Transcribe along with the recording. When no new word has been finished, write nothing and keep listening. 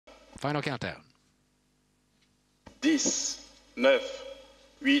Final countdown. 10, 9,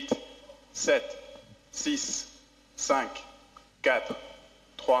 8, 7, 6, 5,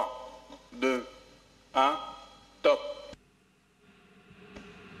 4, 3, 2, 1, top.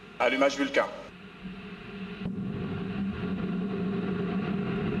 Allumage Vulcain.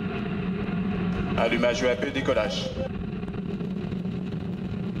 Allumage EAP, décollage.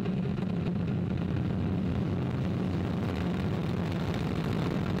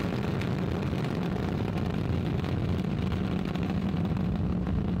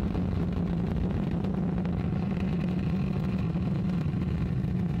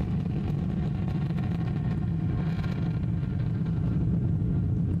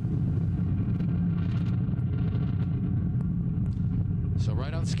 So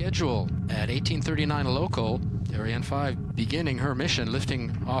right on schedule at 18:39 local, Ariane 5 beginning her mission,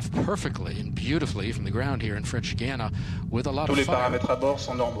 lifting off perfectly and beautifully from the ground here in French Guiana with a lot of fire. Tous les paramètres à bord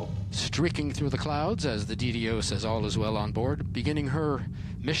sont normaux. Streaking through the clouds as the DDO says all is well on board, beginning her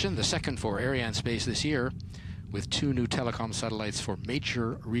mission, the second for Arianespace this year, with 2 new telecom satellites for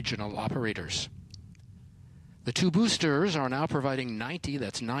major regional operators. The 2 boosters are now providing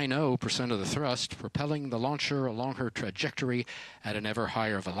 90% of the thrust, propelling the launcher along her trajectory at an ever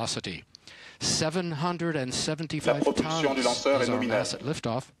higher velocity. 775 tons is our mass at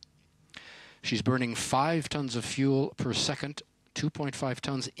liftoff. She's burning 5 tons of fuel per second, 2.5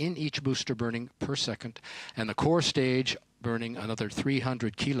 tons in each booster burning per second, and the core stage burning another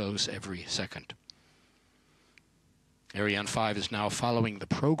 300 kilos every second. Ariane 5 is now following the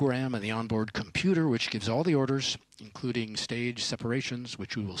program and the onboard computer, which gives all the orders, including stage separations,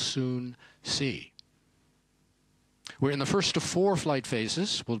 which we will soon see. We're in the first of 4 flight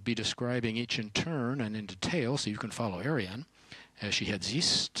phases. We'll be describing each in turn and in detail so you can follow Ariane as she heads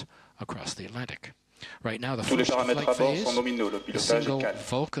east across the Atlantic. Right now, the first flight phase, the single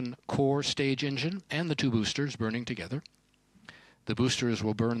Vulcan core stage engine and the 2 boosters burning together. The boosters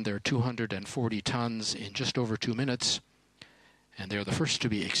will burn their 240 tons in just over 2 minutes, and they're the first to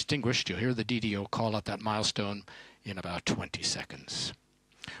be extinguished. You'll hear the DDO call out that milestone in about 20 seconds.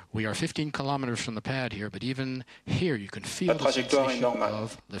 We are 15 kilometers from the pad here, but even here you can feel the sensation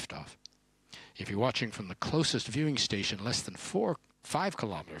of liftoff. If you're watching from the closest viewing station, less than 5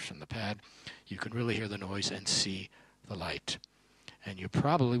 kilometers from the pad, you can really hear the noise and see the light. And you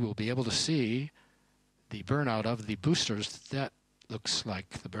probably will be able to see the burnout of the boosters. That looks like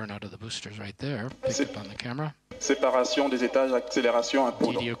the burnout of the boosters right there, picked up on the camera. Séparation des étages, accélération à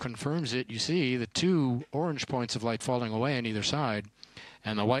poudre. DDO confirms it. You see the 2 orange points of light falling away on either side,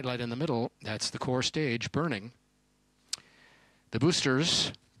 and the white light in the middle, that's the core stage burning. The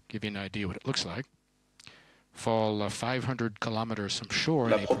boosters, give you an idea what it looks like, fall 500 kilometers from shore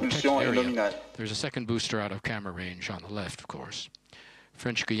in a protected area. There's a second booster out of camera range on the left, of course.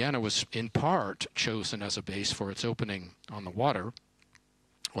 French Guiana was in part chosen as a base for its opening on the water.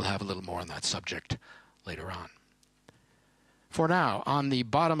 We'll have a little more on that subject later on. For now, on the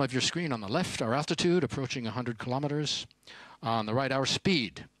bottom of your screen on the left, our altitude approaching 100 kilometers. On the right, our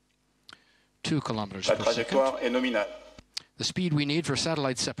speed, 2 kilometers per second. The speed we need for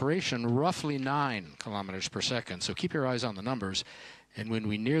satellite separation, roughly 9 kilometers per second. So keep your eyes on the numbers. And when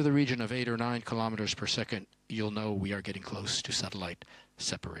we near the region of 8 or 9 kilometers per second, you'll know we are getting close to satellite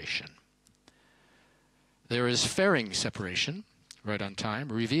separation. There is fairing separation, right on time,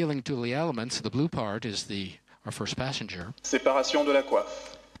 revealing to the elements. The blue part is our first passenger. Séparation de la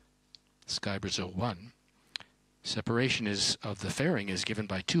coiffe. SKY-Brasil-1. Separation of the fairing is given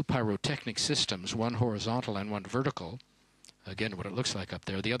by 2 pyrotechnic systems, one horizontal and one vertical. Again, what it looks like up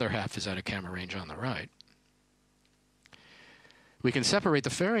there. The other half is out of camera range on the right. We can separate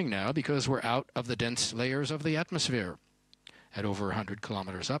the fairing now because we're out of the dense layers of the atmosphere at over 100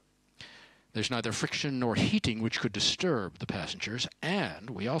 kilometers up. There's neither friction nor heating which could disturb the passengers, and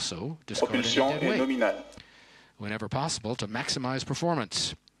we also discard any dead weight whenever possible to maximize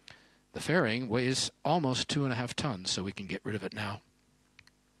performance. The fairing weighs almost 2.5 tons, so we can get rid of it now.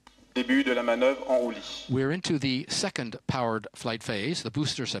 Début de la manœuvre en roulis. We're into the second powered flight phase. The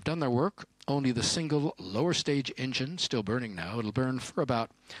boosters have done their work. Only the single lower stage engine still burning now. It'll burn for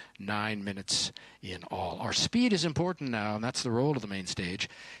about 9 minutes in all. Our speed is important now, and that's the role of the main stage.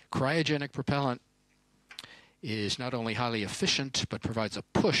 Cryogenic propellant is not only highly efficient, but provides a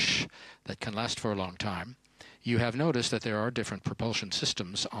push that can last for a long time. You have noticed that there are different propulsion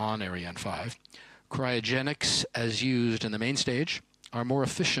systems on Ariane 5. Cryogenics, as used in the main stage, are more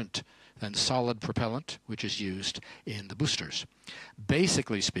efficient than solid propellant, which is used in the boosters.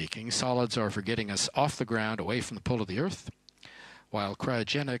 Basically speaking, solids are for getting us off the ground, away from the pull of the Earth, while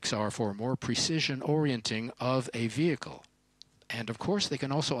cryogenics are for more precision orienting of a vehicle And of course, they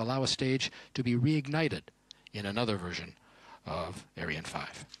can also allow a stage to be reignited in another version of Ariane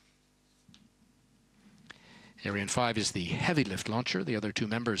 5. Ariane 5 is the heavy lift launcher. The other two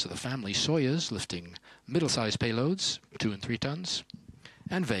members of the family, Soyuz, lifting middle-sized payloads, 2 and 3 tons,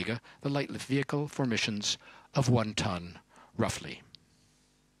 and Vega, the light lift vehicle for missions of 1 ton, roughly.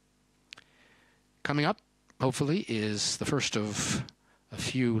 Coming up, hopefully, is the first of a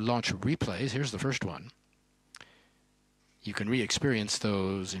few launch replays. Here's the first one. You can re-experience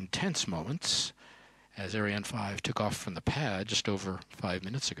those intense moments as Ariane 5 took off from the pad just over 5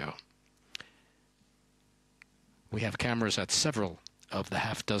 minutes ago. We have cameras at several of the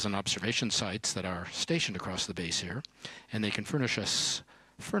half-dozen observation sites that are stationed across the base here, and they can furnish us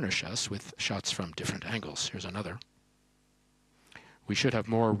with shots from different angles. Here's another. We should have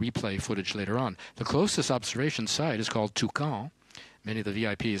more replay footage later on. The closest observation site is called Toucan. Many of the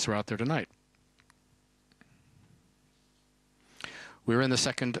VIPs are out there tonight. We're in the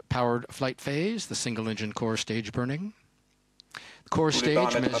second powered flight phase, the single-engine core stage burning. The core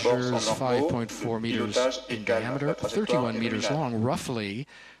stage measures 5.4 meters in diameter, 31 meters long, roughly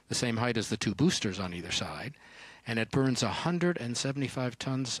the same height as the two boosters on either side, and it burns 175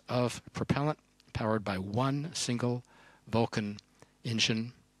 tons of propellant powered by one single Vulcan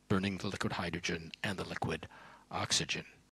engine burning the liquid hydrogen and the liquid oxygen.